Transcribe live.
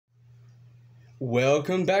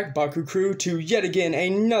Welcome back, Baku Crew, to yet again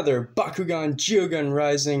another Bakugan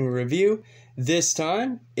GEOGANrising review. This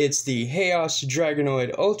time, it's the Haos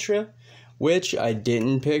Dragonoid Ultra, which I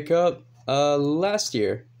didn't pick up last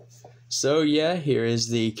year. So yeah, here is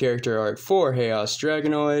the character art for Haos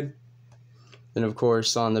Dragonoid. Then of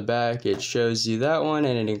course on the back it shows you that one,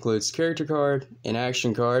 and it includes character card, an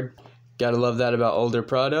action card. Gotta love that about older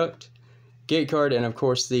product. Gate card, and of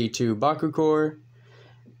course the two Bakucore.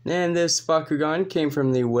 And this Bakugan came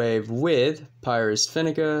from the wave with Pyrus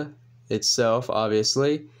Finica itself,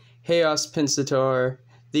 obviously, Haos Pensatar,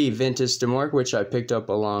 the Ventus Demork, which I picked up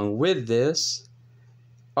along with this,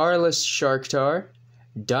 Arliss Sharktar,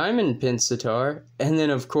 Diamond Pensatar, and then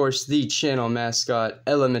of course the channel mascot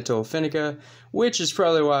Elemental Finica, which is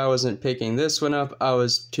probably why I wasn't picking this one up. I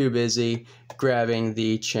was too busy grabbing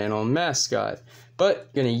the channel mascot.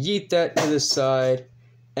 But gonna yeet that to the side,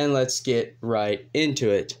 and let's get right into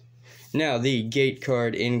it. Now, the gate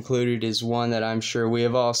card included is one that I'm sure we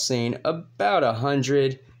have all seen about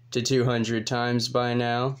 100 to 200 times by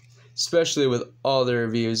now, especially with all the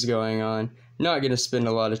reviews going on. Not going to spend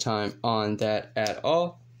a lot of time on that at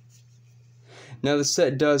all. Now, the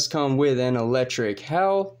set does come with an electric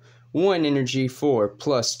howl, 1 energy for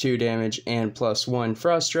 +2 damage and +1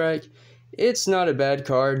 frost strike. It's not a bad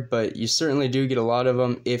card, but you certainly do get a lot of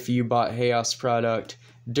them if you bought Haos product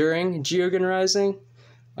during GEOGANrising,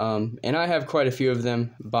 and I have quite a few of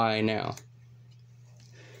them by now.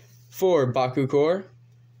 For Bakucore,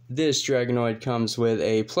 this Dragonoid comes with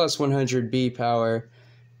a +100 B power,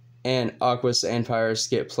 and Aquas and Pyrus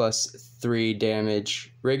get +3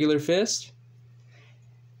 damage regular fist,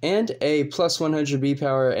 and a +100 B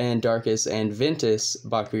power, and Darkus and Ventus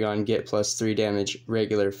Bakugan get +3 damage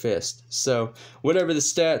regular fist. So, whatever the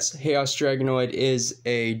stats, Haos Dragonoid is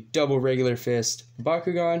a double regular fist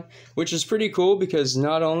Bakugan, which is pretty cool because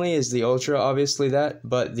not only is the Ultra obviously that,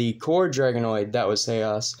 but the core Dragonoid that was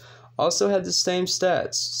Haos also had the same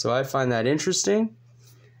stats. So I find that interesting.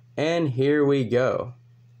 And here we go.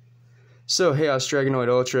 So, Haos Dragonoid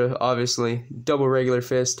Ultra, obviously, double regular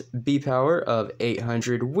fist, B power of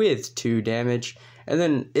 800 with 2 damage, and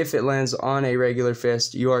then if it lands on a regular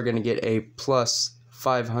fist, you are going to get a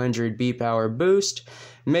 +500 B power boost,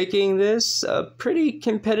 making this a pretty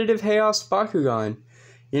competitive Haos Bakugan.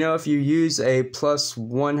 You know, if you use a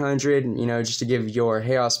 +100, just to give your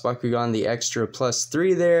Haos Bakugan the extra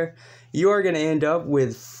 +3 there, you are going to end up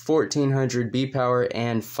with 1400 B power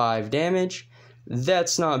and 5 damage.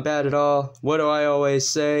 That's not bad at all. What do I always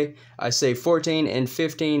say? I say 14 and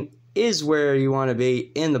 15 is where you want to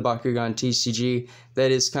be in the Bakugan TCG.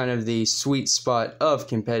 That is kind of the sweet spot of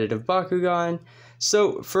competitive Bakugan.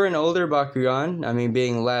 So for an older Bakugan, I mean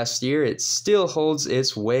being last year, it still holds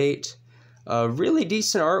its weight. Really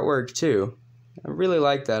decent artwork too. I really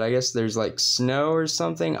like that. I guess there's like snow or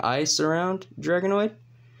something, ice around Dragonoid.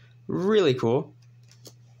 Really cool.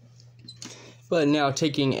 But now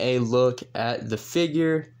taking a look at the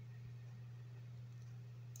figure,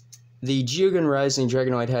 the GEOGANrising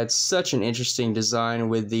Dragonoid had such an interesting design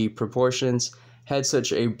with the proportions, had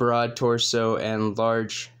such a broad torso and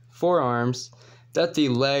large forearms, that the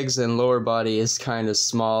legs and lower body is kind of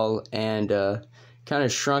small and kind of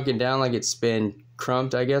shrunken down like it's been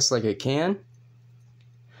crumped, I guess, like a can.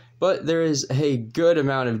 But there is a good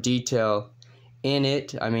amount of detail in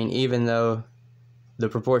it. I mean, even though the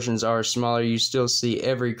proportions are smaller, you still see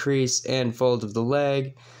every crease and fold of the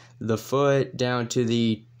leg. The foot down to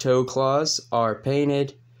the toe claws are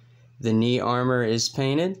painted. The knee armor is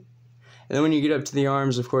painted. And then when you get up to the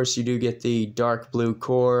arms, of course, you do get the dark blue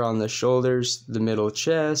core on the shoulders, the middle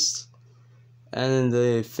chest, and then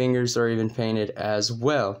the fingers are even painted as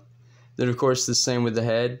well. Then, of course, the same with the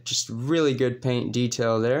head. Just really good paint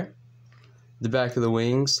detail there. The back of the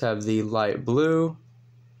wings have the light blue.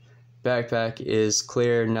 Backpack is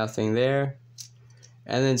clear, nothing there.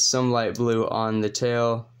 And then some light blue on the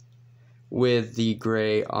tail with the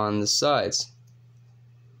gray on the sides.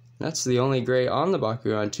 That's the only gray on the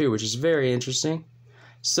Bakugan too, which is very interesting.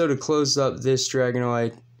 So to close up this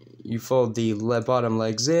Dragonoid, you fold the bottom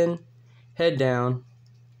legs in, head down,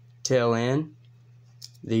 tail in,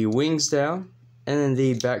 the wings down, and then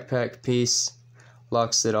the backpack piece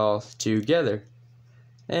locks it all together.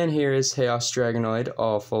 And here is Haos Dragonoid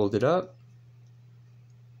all folded up.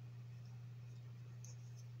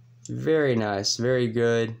 Very nice, very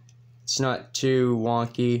good. It's not too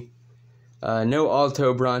wonky. No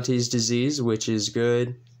Alto Brontes disease, which is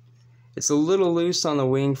good. It's a little loose on the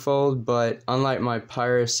wing fold, but unlike my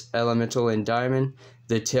Pyrus, Elemental, and Diamond,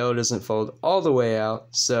 the tail doesn't fold all the way out,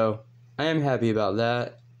 so I am happy about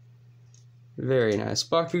that. Very nice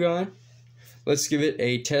Bakugan. let's give it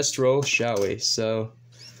a test roll, shall we? So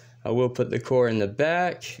I will put the core in the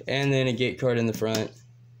back and then a gate card in the front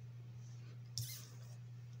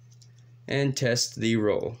and test the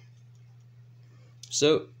roll.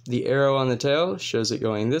 So the arrow on the tail shows it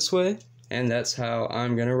going this way, and that's how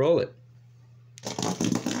I'm gonna roll it.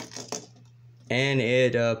 And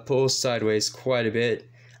it pulls sideways quite a bit.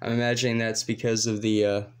 I'm imagining that's because of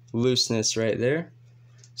the looseness right there.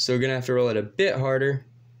 So we're gonna have to roll it a bit harder.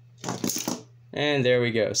 And there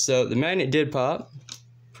we go. So the magnet did pop.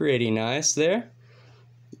 Pretty nice there.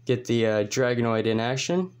 Get the Dragonoid in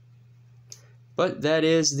action. But that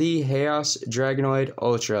is the Haos Dragonoid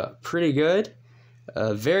Ultra. Pretty good.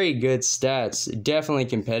 Very good stats. Definitely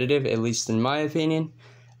competitive, at least in my opinion.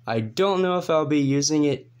 I don't know if I'll be using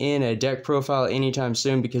it in a deck profile anytime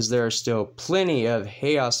soon because there are still plenty of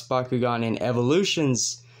Haos Bakugan and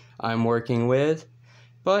evolutions I'm working with.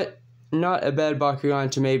 But not a bad Bakugan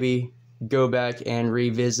to maybe go back and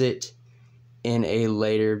revisit in a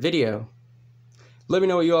later video. Let me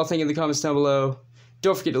know what you all think in the comments down below.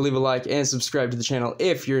 Don't forget to leave a like and subscribe to the channel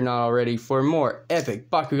if you're not already for more epic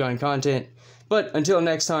Bakugan content. But until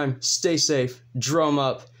next time, stay safe, drum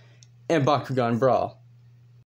up, and Bakugan Brawl.